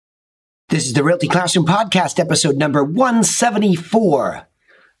This is the Realty Classroom Podcast, episode number 174,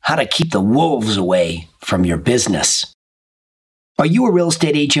 How to Keep the Wolves Away from Your Business. Are you a real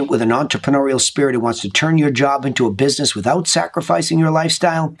estate agent with an entrepreneurial spirit who wants to turn your job into a business without sacrificing your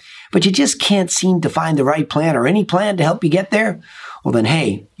lifestyle, but you just can't seem to find the right plan or any plan to help you get there? Well then,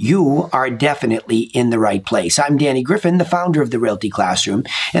 hey, you are definitely in the right place. I'm Danny Griffin, the founder of the Realty Classroom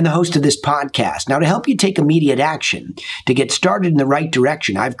and the host of this podcast. Now, to help you take immediate action, to get started in the right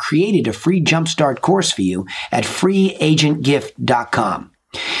direction, I've created a free jumpstart course for you at freeagentgift.com.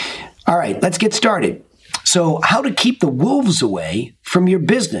 All right, let's get started. So how to keep the wolves away from your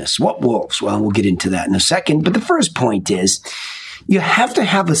business. What wolves? Well, we'll get into that in a second. But the first point is you have to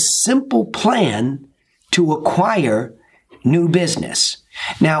have a simple plan to acquire new business.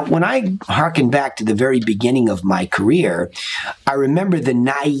 Now, when I hearken back to the very beginning of my career, I remember the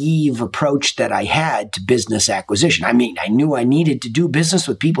naive approach that I had to business acquisition. I mean, I knew I needed to do business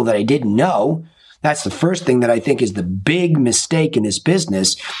with people that I didn't know. That's the first thing that I think is the big mistake in this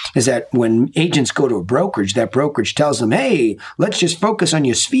business, is that when agents go to a brokerage, that brokerage tells them, hey, let's just focus on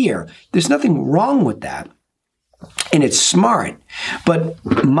your sphere. There's nothing wrong with that. And it's smart. But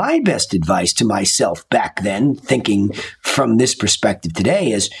my best advice to myself back then, thinking from this perspective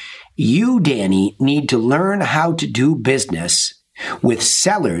today, is you, Danny, need to learn how to do business with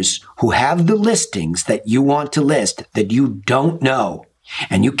sellers who have the listings that you want to list that you don't know.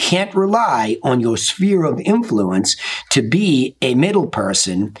 And you can't rely on your sphere of influence to be a middle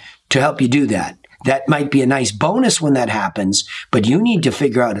person to help you do that. That might be a nice bonus when that happens, but you need to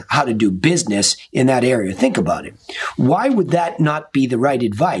figure out how to do business in that area. Think about it. Why would that not be the right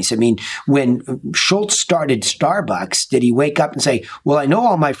advice? I mean, when Schultz started Starbucks, did he wake up and say, well, I know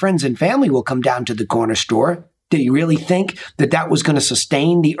all my friends and family will come down to the corner store? Did he really think that that was going to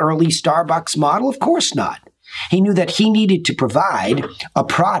sustain the early Starbucks model? Of course not. He knew that he needed to provide a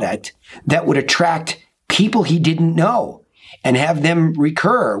product that would attract people he didn't know and have them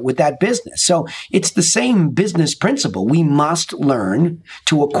recur with that business. So it's the same business principle. We must learn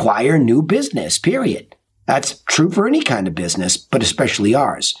to acquire new business, period. That's true for any kind of business, but especially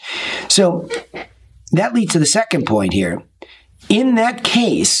ours. So that leads to the second point here. In that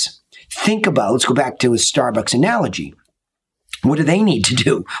case, think about, let's go back to a Starbucks analogy. What do they need to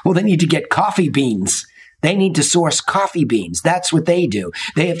do? Well, they need to get coffee beans. They need to source coffee beans. That's what they do.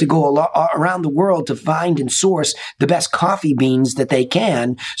 They have to go around the world to find and source the best coffee beans that they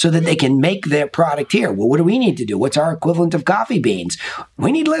can so that they can make their product here. Well, what do we need to do? What's our equivalent of coffee beans?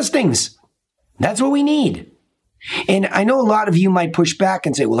 We need listings. That's what we need. And I know a lot of you might push back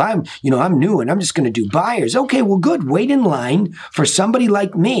and say, well, I'm new and I'm just going to do buyers. Okay, well, good. Wait in line for somebody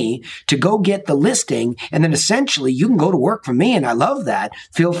like me to go get the listing. And then essentially you can go to work for me. And I love that.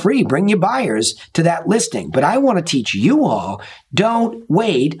 Feel free, bring your buyers to that listing. But I want to teach you all, don't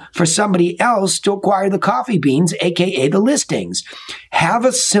wait for somebody else to acquire the coffee beans, AKA the listings. Have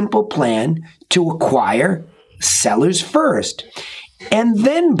a simple plan to acquire sellers first. And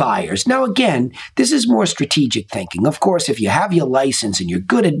then buyers. Now, again, this is more strategic thinking. Of course, if you have your license and you're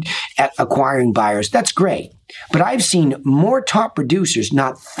good at acquiring buyers, that's great. But I've seen more top producers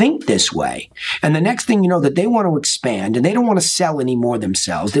not think this way. And the next thing you know, that they want to expand and they don't want to sell anymore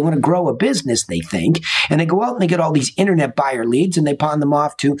themselves. They want to grow a business, they think. And they go out and they get all these internet buyer leads and they pawn them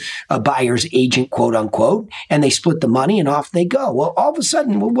off to a buyer's agent, quote unquote, and they split the money and off they go. Well, all of a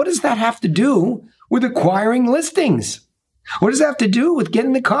sudden, what does that have to do with acquiring listings? What does that have to do with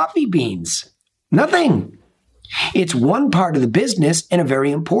getting the coffee beans? Nothing. It's one part of the business and a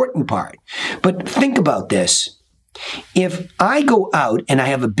very important part. But think about this. If I go out and I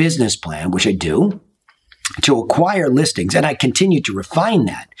have a business plan, which I do, to acquire listings, and I continue to refine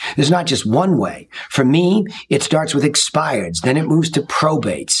that, there's not just one way. For me, it starts with expireds, then it moves to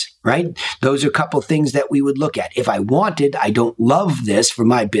probates, right? Those are a couple of things that we would look at. If I don't love this for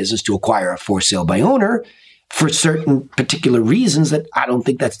my business to acquire a for sale by owner, for certain particular reasons that I don't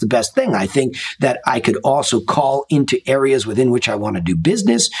think that's the best thing. I think that I could also call into areas within which I want to do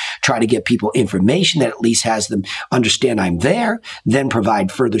business, try to get people information that at least has them understand I'm there, then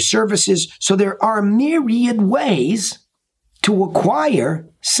provide further services. So there are myriad ways to acquire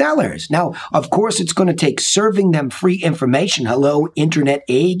sellers. Now, of course, it's going to take serving them free information. Hello, internet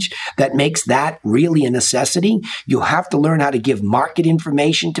age, that makes that really a necessity. You'll have to learn how to give market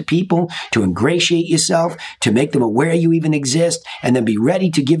information to people, to ingratiate yourself, to make them aware you even exist, and then be ready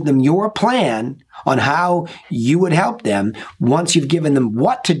to give them your plan on how you would help them. Once you've given them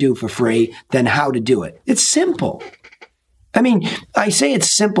what to do for free, then how to do it. It's simple. I mean, I say it's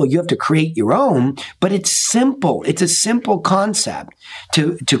simple. You have to create your own, but it's simple. It's a simple concept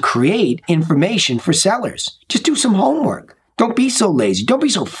to create information for sellers. Just do some homework. Don't be so lazy. Don't be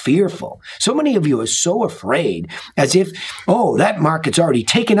so fearful. So many of you are so afraid as if, oh, that market's already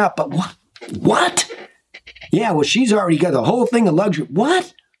taken up. But what? Yeah, well, she's already got the whole thing of luxury.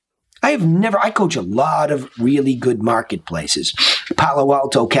 What? I coach a lot of really good marketplaces. Palo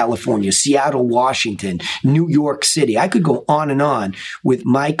Alto, California, Seattle, Washington, New York City. I could go on and on with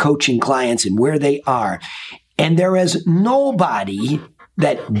my coaching clients and where they are. And there is nobody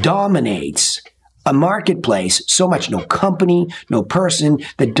that dominates a marketplace so much, no company, no person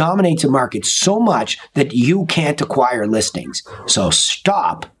that dominates a market so much that you can't acquire listings. So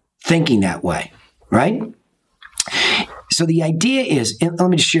stop thinking that way, right? So the idea is, and let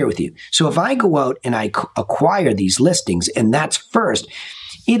me just share with you. So if I go out and I acquire these listings, and that's first,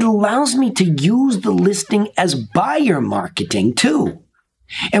 it allows me to use the listing as buyer marketing too.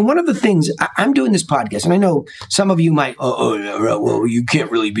 And one of the things, I'm doing this podcast, and I know some of you might, well, you can't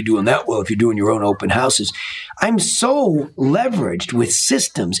really be doing that well if you're doing your own open houses. I'm so leveraged with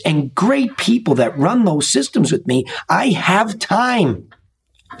systems and great people that run those systems with me. I have time.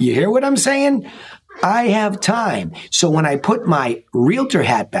 You hear what I'm saying? I have time. So when I put my realtor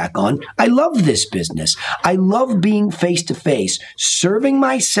hat back on, I love this business. I love being face-to-face, serving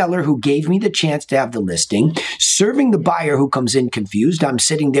my seller who gave me the chance to have the listing, serving the buyer who comes in confused. I'm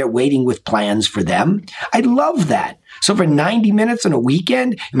sitting there waiting with plans for them. I love that. So for 90 minutes on a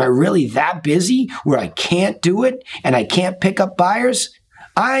weekend, am I really that busy where I can't do it and I can't pick up buyers?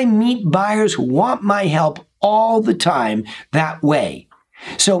 I meet buyers who want my help all the time that way.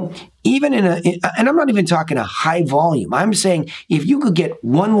 So even and I'm not even talking a high volume. I'm saying if you could get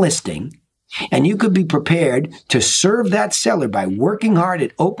one listing and you could be prepared to serve that seller by working hard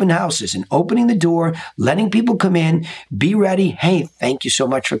at open houses and opening the door, letting people come in, be ready. Hey, thank you so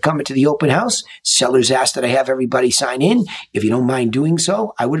much for coming to the open house. Sellers asked that I have everybody sign in. If you don't mind doing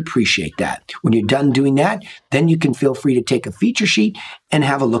so, I would appreciate that. When you're done doing that, then you can feel free to take a feature sheet and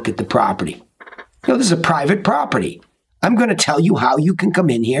have a look at the property. This is a private property. I'm going to tell you how you can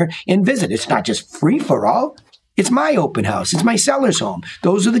come in here and visit. It's not just free for all. It's my open house. It's my seller's home.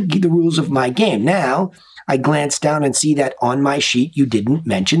 Those are the rules of my game. Now, I glance down and see that on my sheet, you didn't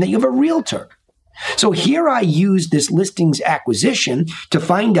mention that you have a realtor. So here I use this listings acquisition to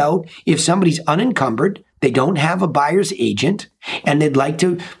find out if somebody's unencumbered, they don't have a buyer's agent, and they'd like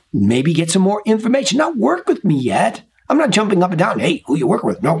to maybe get some more information. Not work with me yet. I'm not jumping up and down. Hey, who you working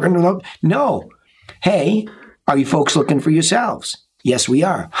with? No. Hey, are you folks looking for yourselves? Yes, we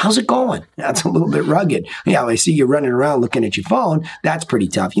are. How's it going? That's a little bit rugged. Yeah, I see you running around looking at your phone. That's pretty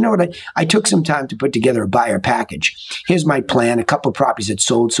tough. You know what? I took some time to put together a buyer package. Here's my plan, a couple of properties that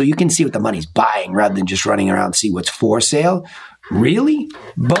sold, so you can see what the money's buying rather than just running around and see what's for sale. Really?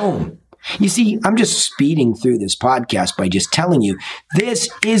 Boom. You see, I'm just speeding through this podcast by just telling you this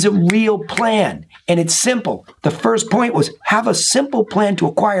is a real plan, and it's simple. The first point was have a simple plan to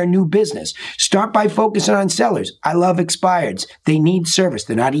acquire new business. Start by focusing on sellers. I love expireds. They need service.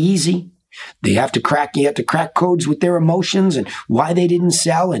 They're not easy. You have to crack codes with their emotions and why they didn't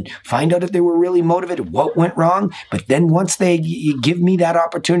sell and find out if they were really motivated, what went wrong. But then once they give me that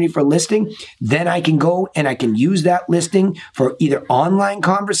opportunity for listing, then I can go and I can use that listing for either online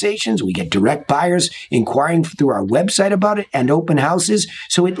conversations. We get direct buyers inquiring through our website about it and open houses.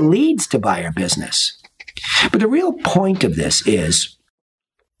 So it leads to buyer business. But the real point of this is,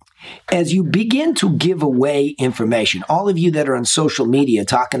 as you begin to give away information, all of you that are on social media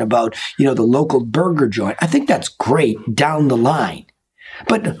talking about, the local burger joint, I think that's great down the line.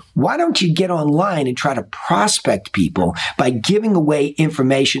 But why don't you get online and try to prospect people by giving away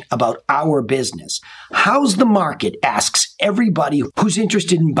information about our business? How's the market? Asks everybody who's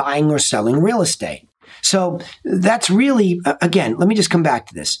interested in buying or selling real estate. So that's really, again, let me just come back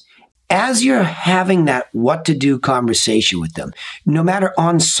to this. As you're having that what to do conversation with them, no matter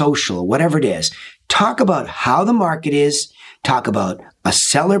on social, whatever it is, talk about how the market is, talk about a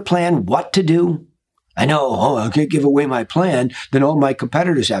seller plan, what to do. I know, I can't give away my plan, then all my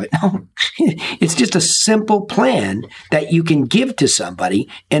competitors have it. No, it's just a simple plan that you can give to somebody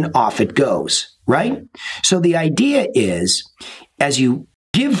and off it goes, right? So the idea is, as you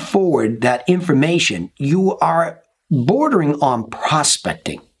give forward that information, you are bordering on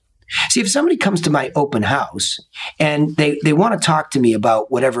prospecting. See, if somebody comes to my open house and they want to talk to me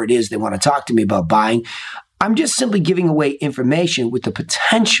about whatever it is they want to talk to me about buying, I'm just simply giving away information with the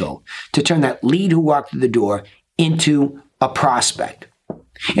potential to turn that lead who walked through the door into a prospect.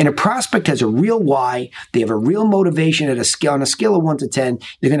 And a prospect has a real why. They have a real motivation on a scale of 1 to 10.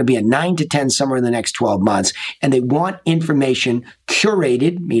 They're going to be a 9 to 10 somewhere in the next 12 months. And they want information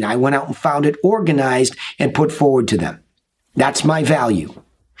curated, I went out and found it, organized, and put forward to them. That's my value.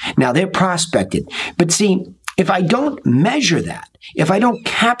 Now, they're prospected. But see, if I don't measure that, if I don't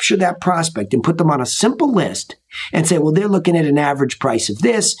capture that prospect and put them on a simple list and say, well, they're looking at an average price of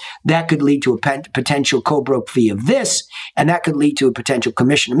this, that could lead to a potential co-broke fee of this, and that could lead to a potential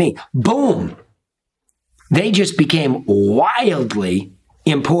commission to me. Boom. They just became wildly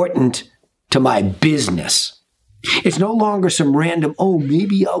important to my business. It's no longer some random, oh,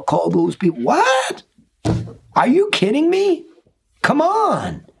 maybe I'll call those people. What? Are you kidding me? Come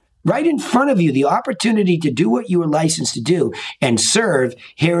on. Right in front of you, the opportunity to do what you were licensed to do and serve,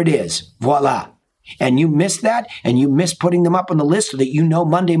 here it is. Voila. And you miss that, and you miss putting them up on the list so that you know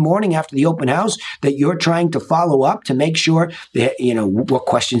Monday morning after the open house that you're trying to follow up to make sure that, what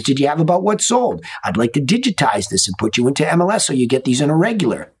questions did you have about what sold? I'd like to digitize this and put you into MLS so you get these on a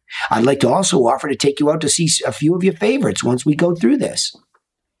regular. I'd like to also offer to take you out to see a few of your favorites once we go through this.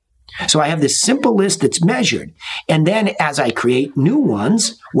 So I have this simple list that's measured. And then as I create new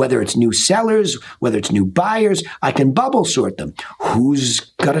ones, whether it's new sellers, whether it's new buyers, I can bubble sort them. Who's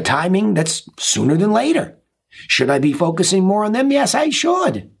got a timing that's sooner than later? Should I be focusing more on them? Yes, I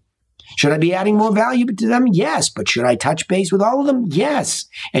should. Should I be adding more value to them? Yes. But should I touch base with all of them? Yes.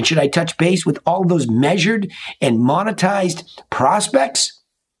 And should I touch base with all of those measured and monetized prospects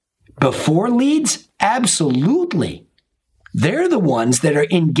before leads? Absolutely. They're the ones that are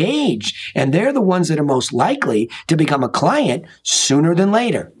engaged, and they're the ones that are most likely to become a client sooner than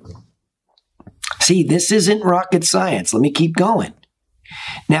later. See, this isn't rocket science. Let me keep going.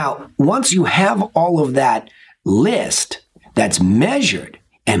 Now, once you have all of that list that's measured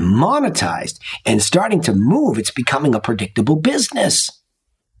and monetized and starting to move, it's becoming a predictable business.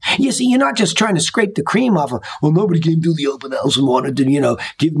 You see, you're not just trying to scrape the cream off of, well, nobody came through the open house and wanted to,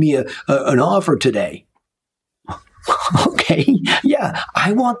 give me an offer today. Okay, yeah,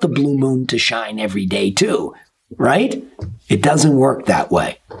 I want the blue moon to shine every day too, right? It doesn't work that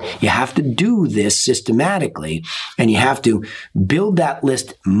way. You have to do this systematically, and you have to build that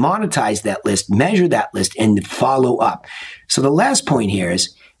list, monetize that list, measure that list, and follow up. So the last point here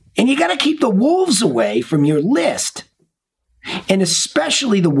is, and you got to keep the wolves away from your list, and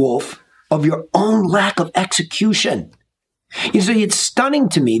especially the wolf of your own lack of execution. You see, it's stunning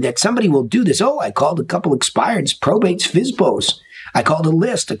to me that somebody will do this. Oh, I called a couple expireds, probates, FISBOs. I called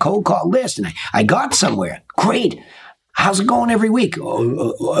a cold call list, and I got somewhere. Great. How's it going every week?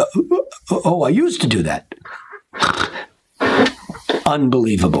 I used to do that.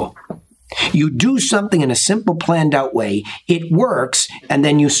 Unbelievable. You do something in a simple, planned out way. It works, and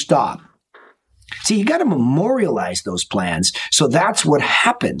then you stop. See, you got to memorialize those plans. So that's what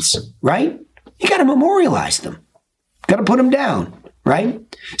happens, right? You got to memorialize them. Got to put them down, right?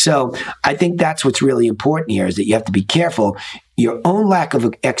 So I think that's what's really important here is that you have to be careful. Your own lack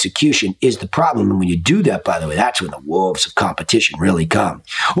of execution is the problem. And when you do that, by the way, that's when the wolves of competition really come.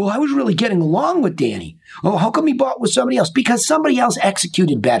 Well, I was really getting along with Danny. Oh, how come he bought with somebody else? Because somebody else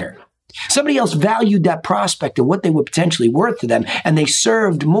executed better. Somebody else valued that prospect and what they were potentially worth to them, and they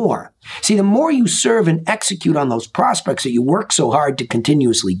served more. See, the more you serve and execute on those prospects that you work so hard to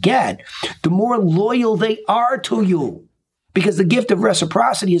continuously get, the more loyal they are to you, because the gift of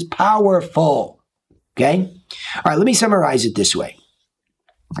reciprocity is powerful. Okay? All right, let me summarize it this way.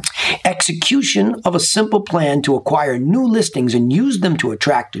 Execution of a simple plan to acquire new listings and use them to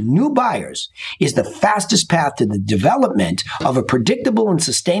attract new buyers is the fastest path to the development of a predictable and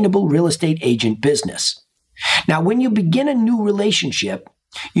sustainable real estate agent business. Now, when you begin a new relationship,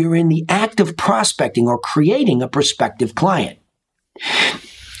 you're in the act of prospecting or creating a prospective client.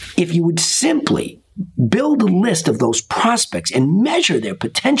 If you would simply build a list of those prospects and measure their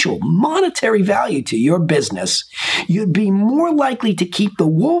potential monetary value to your business, you'd be more likely to keep the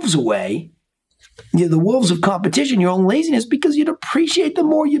wolves away, the wolves of competition, your own laziness, because you'd appreciate them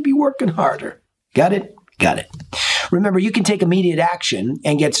more, you'd be working harder. Got it? Got it. Remember, you can take immediate action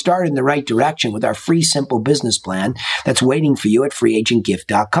and get started in the right direction with our free, simple business plan that's waiting for you at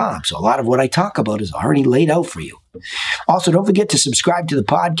freeagentgift.com. So a lot of what I talk about is already laid out for you. Also, don't forget to subscribe to the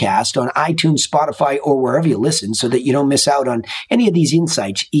podcast on iTunes, Spotify, or wherever you listen so that you don't miss out on any of these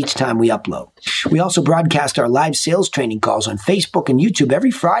insights each time we upload. We also broadcast our live sales training calls on Facebook and YouTube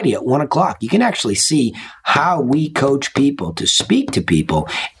every Friday at 1 o'clock. You can actually see how we coach people to speak to people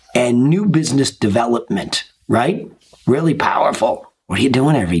and new business development, right? Really powerful. What are you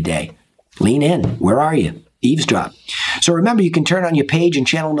doing every day? Lean in. Where are you? Eavesdrop. So remember, you can turn on your page and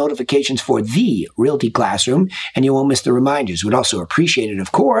channel notifications for the Realty Classroom, and you won't miss the reminders. We'd also appreciate it,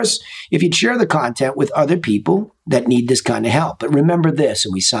 of course, if you'd share the content with other people that need this kind of help. But remember this,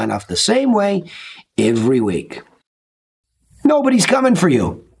 and we sign off the same way every week. Nobody's coming for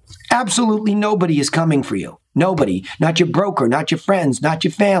you. Absolutely nobody is coming for you. Nobody. Not your broker, not your friends, not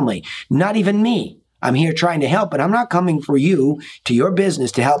your family, not even me. I'm here trying to help, but I'm not coming for you to your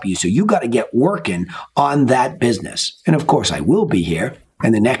business to help you. So you got to get working on that business. And of course, I will be here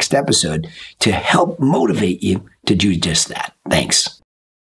in the next episode to help motivate you to do just that. Thanks.